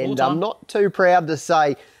time. And I'm not too proud to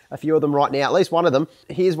say a few of them right now, at least one of them.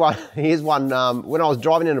 Here's one. When I was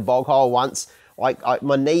driving in a bog hole once,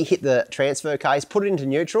 my knee hit the transfer case, put it into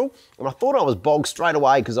neutral, and I thought I was bogged straight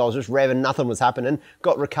away because I was just revving, nothing was happening,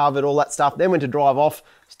 got recovered, all that stuff, then went to drive off,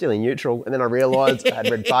 still in neutral, and then I realised I had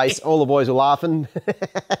red face, all the boys were laughing.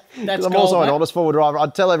 That's I'm also an honest forward driver.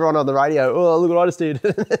 I'd tell everyone on the radio, oh, look what I just did.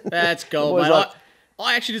 That's gold, mate.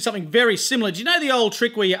 I actually did something very similar. Do you know the old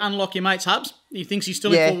trick where you unlock your mate's hubs? He thinks he's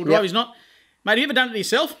still in four-wheel drive, he's not. Mate, have you ever done it to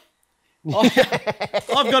yourself?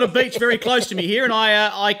 I've got a beach very close to me here, and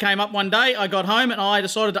I came up one day, I got home, and I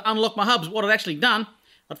decided to unlock my hubs. What I'd actually done,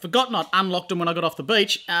 I'd forgotten I'd unlocked them when I got off the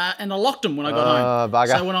beach, and I locked them when I got home.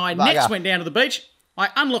 Bugger. So when I next went down to the beach, I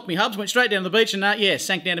unlocked my hubs, went straight down to the beach, and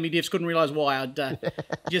sank down to me diffs, couldn't realise why. I'd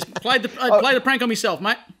just played the prank on myself,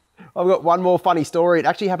 mate. I've got one more funny story. It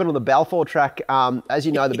actually happened on the Balfour track. As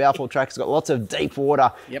you know, the Balfour track's got lots of deep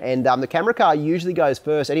water, and the camera car usually goes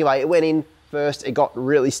first. Anyway, it went in first, it got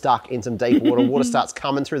really stuck in some deep water. Water starts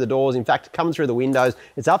coming through the doors, in fact, coming through the windows.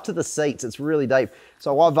 It's up to the seats, it's really deep.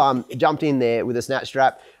 So I've jumped in there with a snatch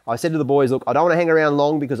strap. I said to the boys, look, I don't want to hang around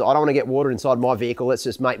long because I don't want to get water inside my vehicle. Let's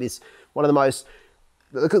just make this one of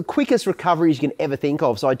the quickest recoveries you can ever think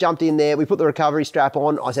of. So I jumped in there, we put the recovery strap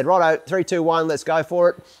on. I said, righto, 3, 2, 1, let's go for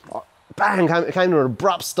it. Bang, it came to an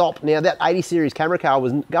abrupt stop. Now that 80 series camera car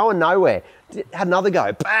was going nowhere. Had another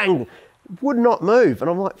go, bang. Would not move, and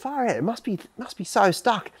I'm like, far out, it must be so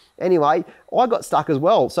stuck. Anyway, I got stuck as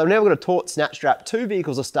well. So now we've got a taut snatch strap. 2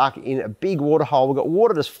 vehicles are stuck in a big water hole. We've got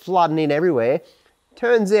water just flooding in everywhere.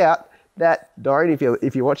 Turns out that, Dorian,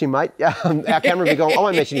 if you're watching, mate, our camera be gone. I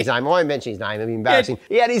won't mention his name. It'd be embarrassing.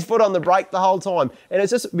 He had his foot on the brake the whole time, and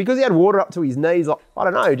it's just because he had water up to his knees. Like, I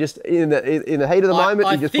don't know, just in the heat of the moment,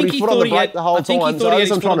 he just put his foot on the brake the whole time. So as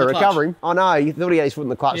I'm trying to recover him, I know he thought he had his foot in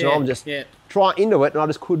the clutch, and I'm just trying into it, and I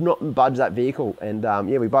just could not budge that vehicle. And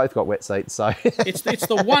we both got wet seats. So it's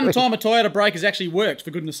the one time a Toyota brake has actually worked,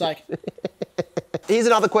 for goodness sake. Here's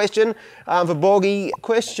another question for Borgie.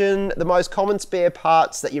 Question, the most common spare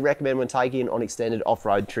parts that you recommend when taking on extended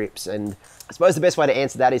off-road trips. And I suppose the best way to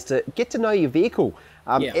answer that is to get to know your vehicle.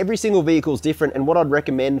 Every single vehicle is different, and what I'd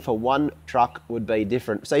recommend for one truck would be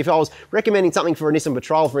different. So if I was recommending something for a Nissan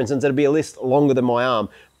Patrol, for instance, it'd be a list longer than my arm.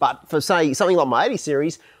 But for, say, something like my 80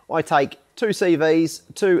 series, I take 2 CVs,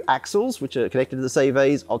 2 axles, which are connected to the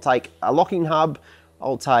CVs. I'll take a locking hub.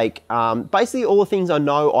 I'll take basically all the things I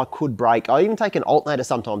know I could break. I even take an alternator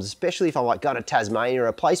sometimes, especially if I like go to Tasmania or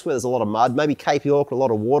a place where there's a lot of mud, maybe Cape York, a lot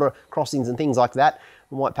of water crossings and things like that.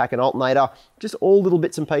 I might pack an alternator, just all little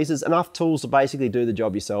bits and pieces, enough tools to basically do the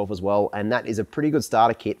job yourself as well. And that is a pretty good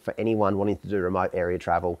starter kit for anyone wanting to do remote area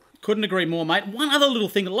travel. Couldn't agree more, mate. One other little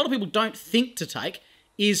thing that a lot of people don't think to take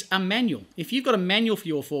is a manual. If you've got a manual for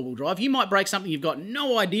your four-wheel drive, you might break something you've got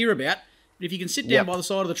no idea about. But if you can sit down by the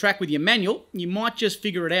side of the track with your manual, you might just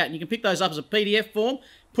figure it out. And you can pick those up as a PDF form,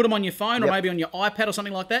 put them on your phone or maybe on your iPad or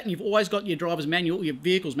something like that, and you've always got your driver's manual, your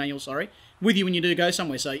vehicle's manual, sorry, with you when you do go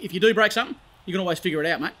somewhere. So if you do break something, you can always figure it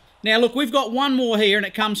out, mate. Now, look, we've got one more here, and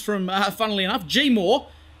it comes from, funnily enough, G Moore.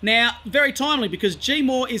 Now, very timely, because G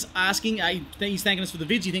Moore is asking, he's thanking us for the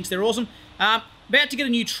vids, he thinks they're awesome, about to get a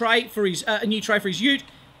new tray for his ute.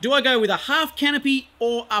 Do I go with a half canopy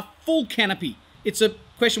or a full canopy? It's a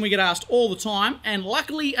question we get asked all the time, and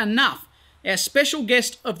luckily enough, our special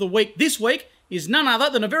guest of the week this week is none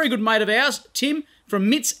other than a very good mate of ours, Tim from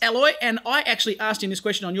Mitts Alloy, and I actually asked him this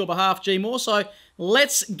question on your behalf, G Moore, so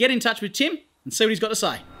let's get in touch with Tim and see what he's got to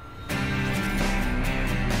say.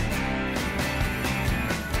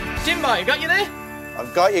 Timbo, got you there?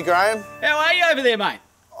 I've got you, Graham. How are you over there, mate?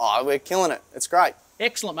 Oh, we're killing it. It's great.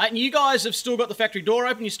 Excellent, mate. And you guys have still got the factory door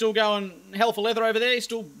open. You're still going hell for leather over there. You're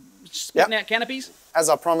still spitting out canopies. As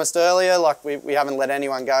I promised earlier, like we haven't let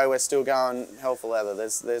anyone go. We're still going hell for leather.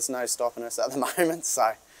 There's no stopping us at the moment.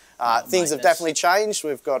 So things have definitely changed.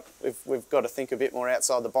 We've got to think a bit more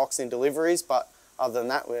outside the box in deliveries, but other than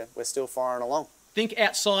that, we're still firing along. Think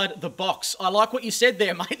outside the box. I like what you said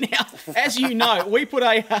there, mate. Now, as you know, we put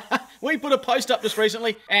a post up just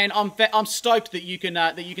recently, and I'm stoked that you can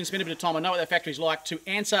spend a bit of time. I know what that factory's like to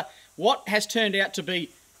answer what has turned out to be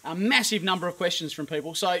a massive number of questions from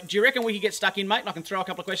people. So, do you reckon we could get stuck in, mate? And I can throw a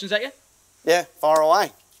couple of questions at you. Yeah, fire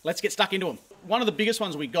away. Let's get stuck into them. One of the biggest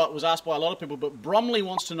ones we got was asked by a lot of people, but Bromley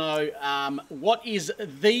wants to know what is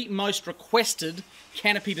the most requested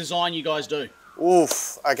canopy design you guys do?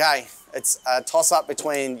 Oof, okay. It's a toss-up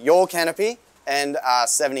between your canopy and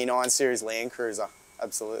 79 series LandCruiser.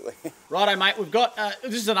 Absolutely. Righto, mate. We've got,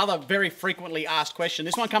 this is another very frequently asked question.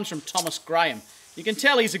 This one comes from Thomas Graham. You can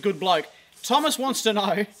tell he's a good bloke. Thomas wants to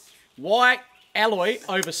know, why alloy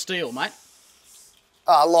over steel, mate?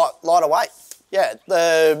 Lighter weight. Yeah,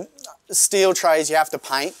 the steel trays you have to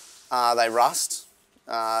paint. They rust.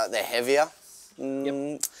 They're heavier.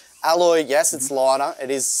 Yep. Alloy, yes, it's lighter.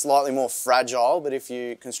 It is slightly more fragile, but if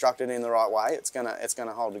you construct it in the right way, it's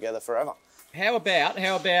gonna hold together forever. How about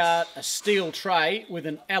a steel tray with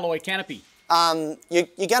an alloy canopy?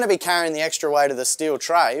 You're going to be carrying the extra weight of the steel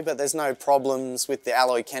tray, but there's no problems with the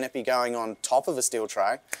alloy canopy going on top of a steel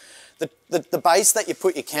tray. The base that you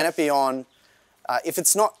put your canopy on, if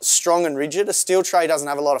it's not strong and rigid, a steel tray doesn't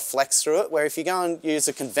have a lot of flex through it, where if you go and use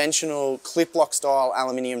a conventional clip lock style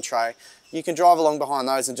aluminium tray, you can drive along behind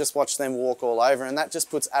those and just watch them walk all over, and that just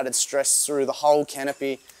puts added stress through the whole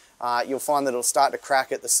canopy. You'll find that it'll start to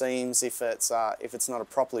crack at the seams if it's not a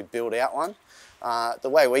properly built out one. The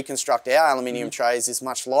way we construct our aluminium trays is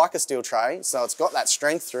much like a steel tray, so it's got that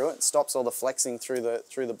strength through it. It stops all the flexing through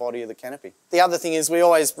the body of the canopy. The other thing is we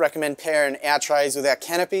always recommend pairing our trays with our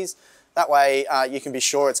canopies. That way you can be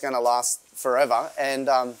sure it's going to last forever, and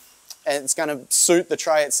it's going to suit the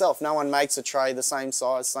tray itself. No one makes a tray the same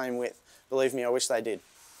size, same width. Believe me, I wish they did.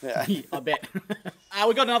 Yeah. I bet.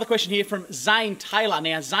 We've got another question here from Zane Taylor.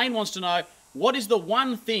 Now, Zane wants to know, what is the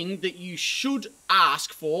one thing that you should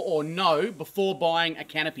ask for or know before buying a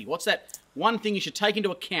canopy? What's that one thing you should take into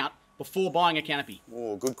account before buying a canopy?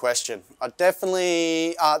 Oh, good question. I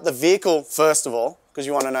definitely, the vehicle first of all, because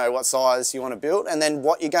you want to know what size you want to build, and then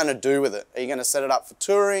what you're going to do with it. Are you going to set it up for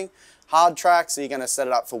touring, hard tracks? Are you going to set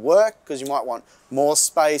it up for work? Because you might want more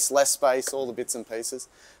space, less space, all the bits and pieces.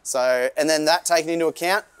 So, and then that taken into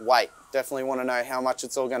account, weight. Definitely want to know how much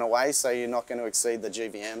it's all going to weigh so you're not going to exceed the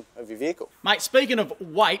GVM of your vehicle. Mate, speaking of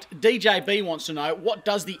weight, DJB wants to know, what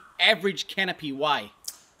does the average canopy weigh?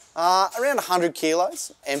 Around 100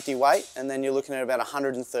 kilos, empty weight, and then you're looking at about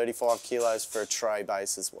 135 kilos for a tray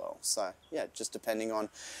base as well. So, yeah, just depending on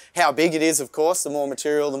how big it is, of course. The more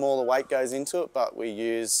material, the more the weight goes into it, but we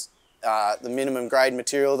use the minimum grade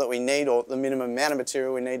material that we need, or the minimum amount of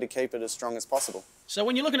material we need to keep it as strong as possible. So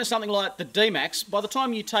when you're looking at something like the D-Max, by the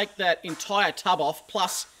time you take that entire tub off,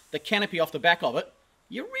 plus the canopy off the back of it,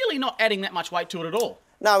 you're really not adding that much weight to it at all.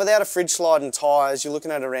 No, without a fridge slide and tyres, you're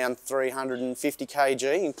looking at around 350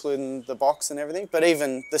 kg, including the box and everything. But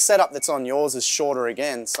even the setup that's on yours is shorter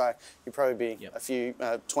again, so you'd probably be a few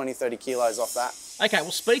 20, 30 kilos off that. Okay,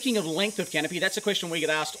 well, speaking of length of canopy, that's a question we get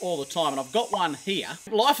asked all the time, and I've got one here.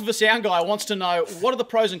 Life of a Sound Guy wants to know, what are the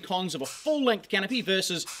pros and cons of a full-length canopy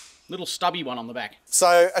versus little stubby one on the back?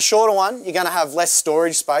 So a shorter one, you're going to have less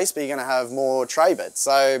storage space, but you're going to have more tray bed.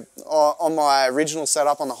 So on my original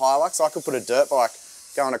setup on the HiLux, I could put a dirt bike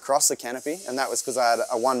going across the canopy, and that was because I had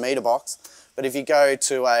a 1 metre box. But if you go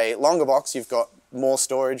to a longer box, you've got more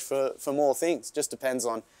storage for more things. Just depends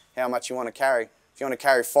on how much you want to carry. If you want to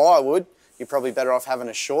carry firewood, you're probably better off having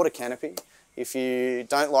a shorter canopy. If you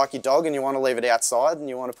don't like your dog and you want to leave it outside and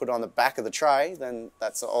you want to put it on the back of the tray, then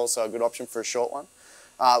that's also a good option for a short one.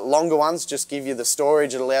 Longer ones just give you the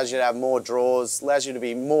storage. It allows you to have more drawers, allows you to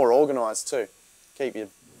be more organised too. Keep your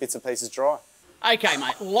bits and pieces dry. Okay,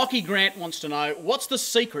 mate, Lockie Grant wants to know, what's the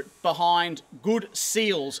secret behind good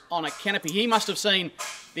seals on a canopy? He must have seen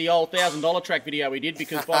the old $1,000 track video we did,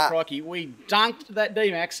 because by crikey, we dunked that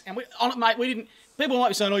D-Max, and on it, mate, we didn't. People might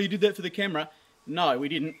be saying, oh, you did that for the camera. No, we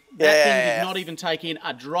didn't. That thing did not even take in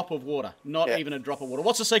a drop of water. Not even a drop of water.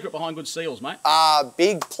 What's the secret behind good seals, mate?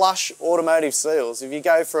 Big, plush, automotive seals. If you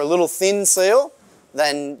go for a little thin seal,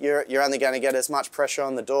 then you're only going to get as much pressure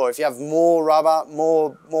on the door. If you have more rubber,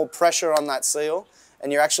 more pressure on that seal,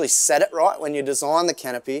 and you actually set it right when you design the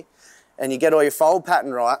canopy, and you get all your fold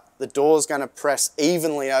pattern right, the door's going to press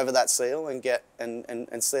evenly over that seal and get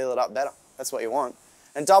and seal it up better. That's what you want.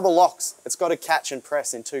 And double locks, it's got to catch and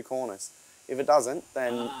press in 2 corners. If it doesn't,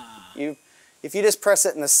 then if you just press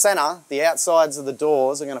it in the center, the outsides of the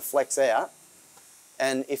doors are going to flex out.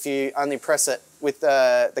 And if you only press it with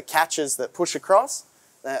the catches that push across,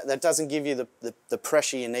 that doesn't give you the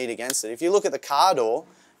pressure you need against it. If you look at the car door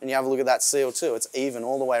and you have a look at that seal too, it's even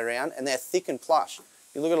all the way around and they're thick and plush.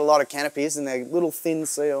 You look at a lot of canopies and their little thin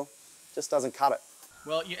seal just doesn't cut it.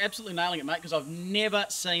 Well, you're absolutely nailing it, mate, because I've never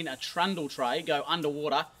seen a trundle tray go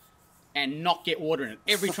underwater and not get water in it.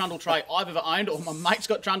 Every trundle tray I've ever owned, or my mate's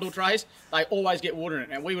got trundle trays, they always get water in it.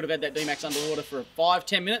 And we would have had that D-Max underwater for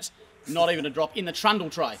 5-10 minutes, not even a drop in the trundle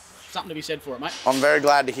tray. Something to be said for it, mate. I'm very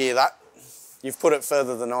glad to hear that. You've put it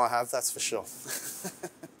further than I have, that's for sure.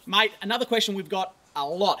 Mate, another question we've got a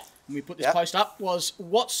lot when we put this post up was,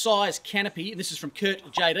 what size canopy, and this is from Kurt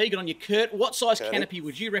JD, good on you, Kurt, what size canopy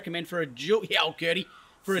would you recommend for a dual, old Kurtie,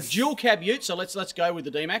 for a dual cab ute? So let's go with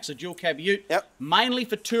the D-Max, a dual cab ute, mainly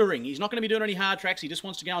for touring. He's not going to be doing any hard tracks, he just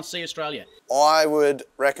wants to go and see Australia. I would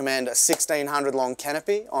recommend a 1600 long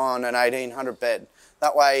canopy on an 1800 bed.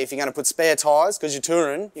 That way, if you're going to put spare tyres, because you're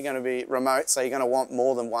touring, you're going to be remote, so you're going to want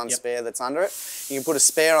more than one spare that's under it. You can put a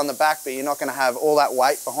spare on the back, but you're not going to have all that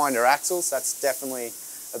weight behind your axles. That's definitely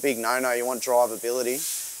a big no-no. You want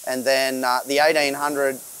drivability. And then the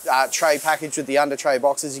 1800 tray package with the under tray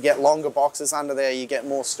boxes, you get longer boxes under there, you get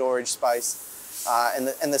more storage space.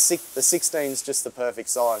 And the 16 is just the perfect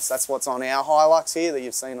size. That's what's on our HiLux here that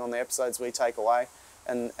you've seen on the episodes we take away.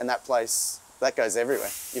 And that place, that goes everywhere.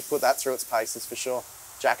 You've put that through its paces for sure.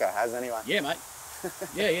 Jacko has anyway. Yeah, mate.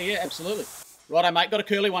 Yeah, absolutely. Righto, mate, got a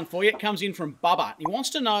curly one for you. It comes in from Bubba. He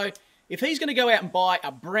wants to know if he's going to go out and buy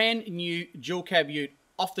a brand new dual cab ute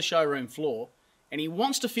off the showroom floor, and he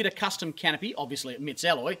wants to fit a custom canopy, obviously it emits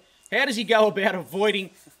alloy, how does he go about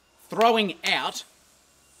avoiding throwing out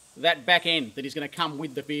that back end that is going to come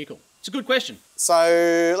with the vehicle? It's a good question.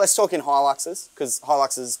 So let's talk in HiLuxes, because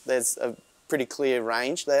HiLuxes, there's a pretty clear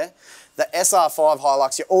range there. The SR5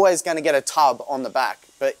 HiLux, you're always going to get a tub on the back,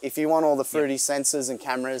 but if you want all the fruity sensors and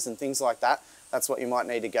cameras and things like that, that's what you might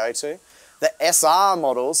need to go to. The SR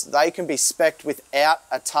models, they can be spec'd without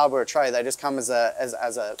a tub or a tray. They just come as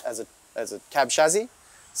a cab chassis.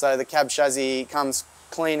 So the cab chassis comes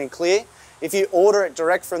clean and clear. If you order it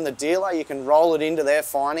direct from the dealer, you can roll it into their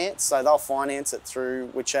finance. So they'll finance it through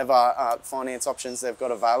whichever finance options they've got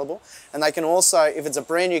available. And they can also, if it's a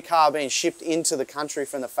brand new car being shipped into the country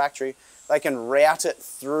from the factory, they can route it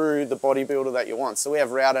through the bodybuilder that you want. So we have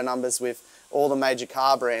router numbers with all the major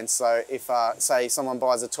car brands. So if, say, someone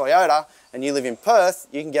buys a Toyota and you live in Perth,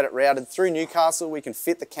 you can get it routed through Newcastle. We can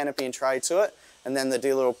fit the canopy and tray to it, and then the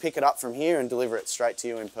dealer will pick it up from here and deliver it straight to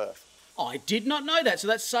you in Perth. I did not know that. So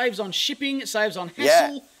that saves on shipping, it saves on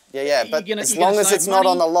hassle. Yeah. But as long as it's not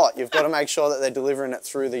on the lot, you've got to make sure that they're delivering it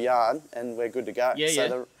through the yard, and we're good to go. So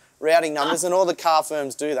the routing numbers, and all the car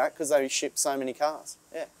firms do that because they ship so many cars.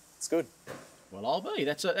 Yeah, it's good. Well, I'll be.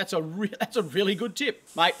 That's a really good tip,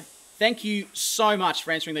 mate. Thank you so much for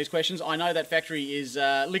answering these questions. I know that factory is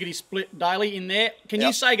lickety-split daily in there. Can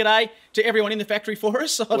you say g'day to everyone in the factory for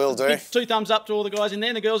us? Will do. Give 2 thumbs up to all the guys in there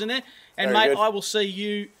and the girls in there. And, mate, I will see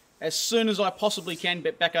you as soon as I possibly can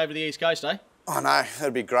back over the East Coast, eh? I know.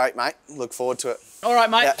 That'd be great, mate. Look forward to it. All right,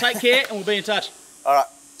 mate. Take care, and we'll be in touch. All right.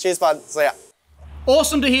 Cheers, bud. See ya.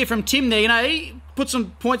 Awesome to hear from Tim there. You know, he put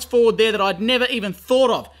some points forward there that I'd never even thought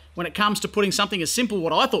of when it comes to putting something as simple,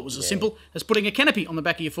 what I thought was as simple, as putting a canopy on the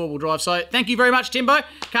back of your four-wheel drive. So thank you very much, Timbo.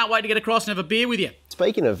 Can't wait to get across and have a beer with you.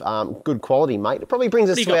 Speaking of good quality, mate, it probably brings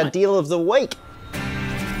us to our deal of the week.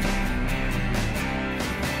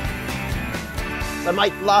 So,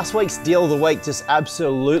 mate, last week's deal of the week just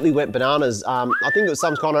absolutely went bananas. I think it was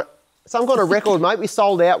some kind of record, mate. We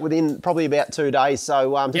sold out within probably about 2 days.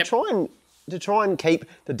 So to try and keep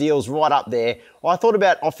the deals right up there, I thought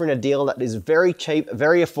about offering a deal that is very cheap,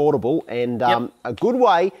 very affordable, and a good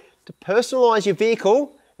way to personalise your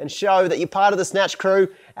vehicle and show that you're part of the Snatch crew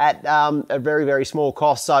at a very, very small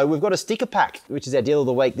cost. So we've got a sticker pack, which is our deal of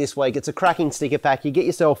the week this week. It's a cracking sticker pack. You get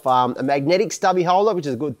yourself a magnetic stubby holder, which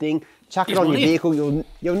is a good thing. Chuck it on your vehicle.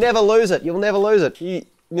 You'll never lose it. You'll never lose it. You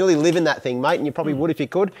nearly live in that thing, mate, and you probably would if you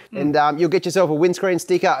could. And you'll get yourself a windscreen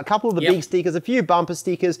sticker, a couple of the big stickers, a few bumper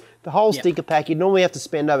stickers, the whole sticker pack. You'd normally have to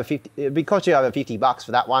spend over 50. It'd cost you over $50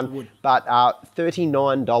 for that one, but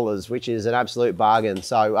 $39, which is an absolute bargain.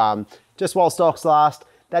 So just while stocks last,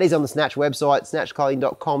 that is on the Snatch website,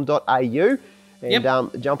 snatchclothing.com.au.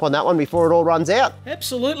 And jump on that one before it all runs out.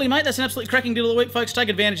 Absolutely, mate. That's an absolutely cracking deal of the week, folks. Take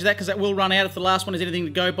advantage of that because that will run out if the last one is anything to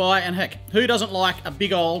go by. And heck, who doesn't like a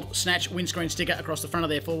big old Snatch windscreen sticker across the front of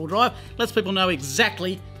their four-wheel drive? Lets people know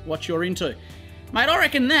exactly what you're into. Mate, I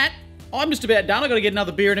reckon that I'm just about done. I've got to get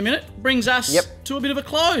another beer in a minute. Brings us Yep. to a bit of a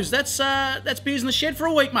close. That's Beers in the Shed for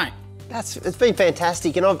a week, mate. It's been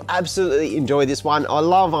fantastic, and I've absolutely enjoyed this one. I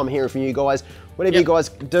love hearing from you guys. Whatever you guys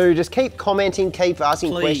do, just keep commenting, keep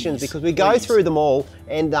asking questions, because we go through them all.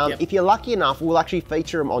 And if you're lucky enough, we'll actually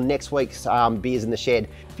feature them on next week's Beers in the Shed.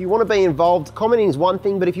 If you want to be involved, commenting is one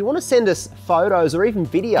thing, but if you want to send us photos or even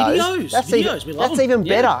videos, that's even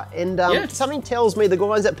better. And something tells me the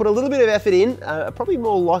guys that put a little bit of effort in are probably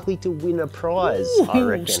more likely to win a prize. Ooh, I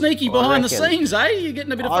reckon. Sneaky behind the scenes, eh? You're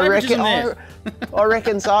getting a bit of favouritism there. I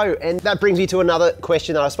reckon so. And that brings me to another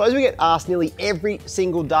question that I suppose we get asked nearly every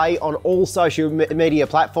single day on all social media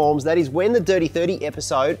platforms. That is when the Dirty 30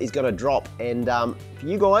 episode is going to drop. And for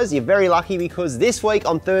you guys, you're very lucky, because this week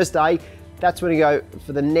on Thursday, that's when we go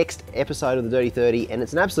for the next episode of the Dirty 30, and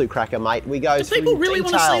it's an absolute cracker, mate. We go through people really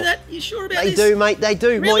detail. want to see that? You sure about this? They do, mate. They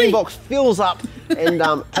do. Really? My inbox fills up, and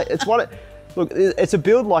look, it's a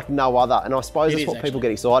build like no other, and I suppose that's what people get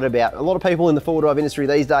excited about. A lot of people in the four-wheel drive industry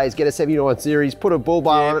these days get a 79 series, put a bull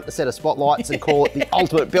bar on it, a set of spotlights, and call it the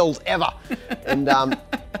ultimate build ever. And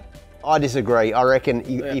I disagree. I reckon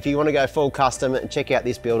if you want to go full custom and check out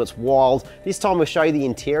this build, it's wild. This time we'll show you the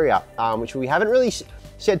interior, which we haven't really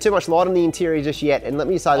shed too much light on the interior just yet. And let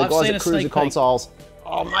me say, the guys at Cruiser Consoles,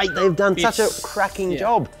 oh mate, they've done such a cracking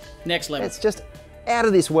job. Next level. It's just out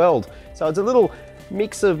of this world. So it's a little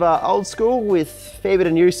mix of old school with a fair bit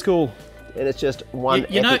of new school, and it's just one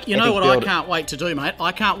You know what build. I can't wait to do, mate?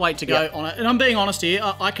 I can't wait to go on and I'm being honest here,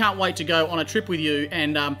 I can't wait to go on a trip with you,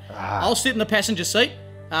 and I'll sit in the passenger seat,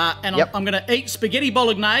 and I'm going to eat spaghetti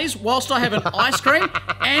bolognese whilst I have an ice cream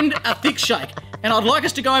and a thick shake. And I'd like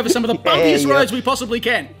us to go over some of the bumpiest roads we possibly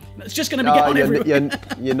can. It's just going to be going everywhere.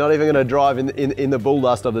 You're not even going to drive in the bull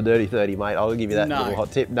dust of the Dirty 30, mate. I'll give you that little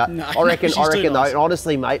hot tip. No, I reckon nice. though,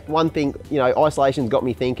 honestly, mate, one thing, isolation's got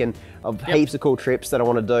me thinking of heaps of cool trips that I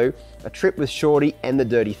want to do. A trip with Shorty and the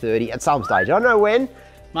Dirty 30 at some stage. I don't know when.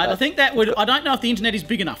 Mate, I think that would. I don't know if the internet is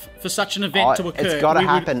big enough for such an event to occur. It's got to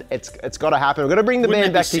happen. It's got to happen. We're going to bring the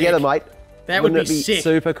band back together, mate. That would be sick.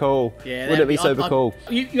 Super cool. Yeah, wouldn't it be super cool?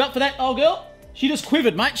 You up for that, old girl? She just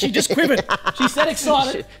quivered, mate. She just quivered. She's that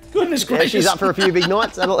excited. Goodness gracious. She's up for a few big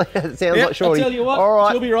nights. It sounds like Shorty. I'll tell you what, all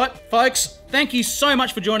right. She'll be right. Folks, thank you so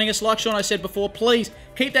much for joining us. Like Shaun said before, please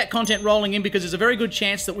keep that content rolling in, because there's a very good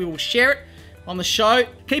chance that we will share it on the show.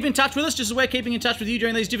 Keep in touch with us, just as we're keeping in touch with you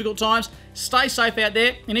during these difficult times. Stay safe out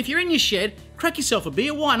there. And if you're in your shed, crack yourself a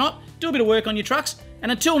beer. Why not? Do a bit of work on your trucks. And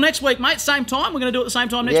until next week, mate, same time. We're going to do it the same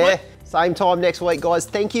time next week. Yeah, same time next week, guys.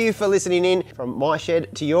 Thank you for listening in from my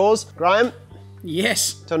shed to yours. Graham?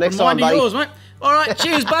 Yes. Till next time, buddy. Yours, mate. All right,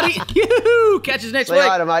 cheers, buddy. Catch us next week. See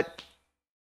you later, mate.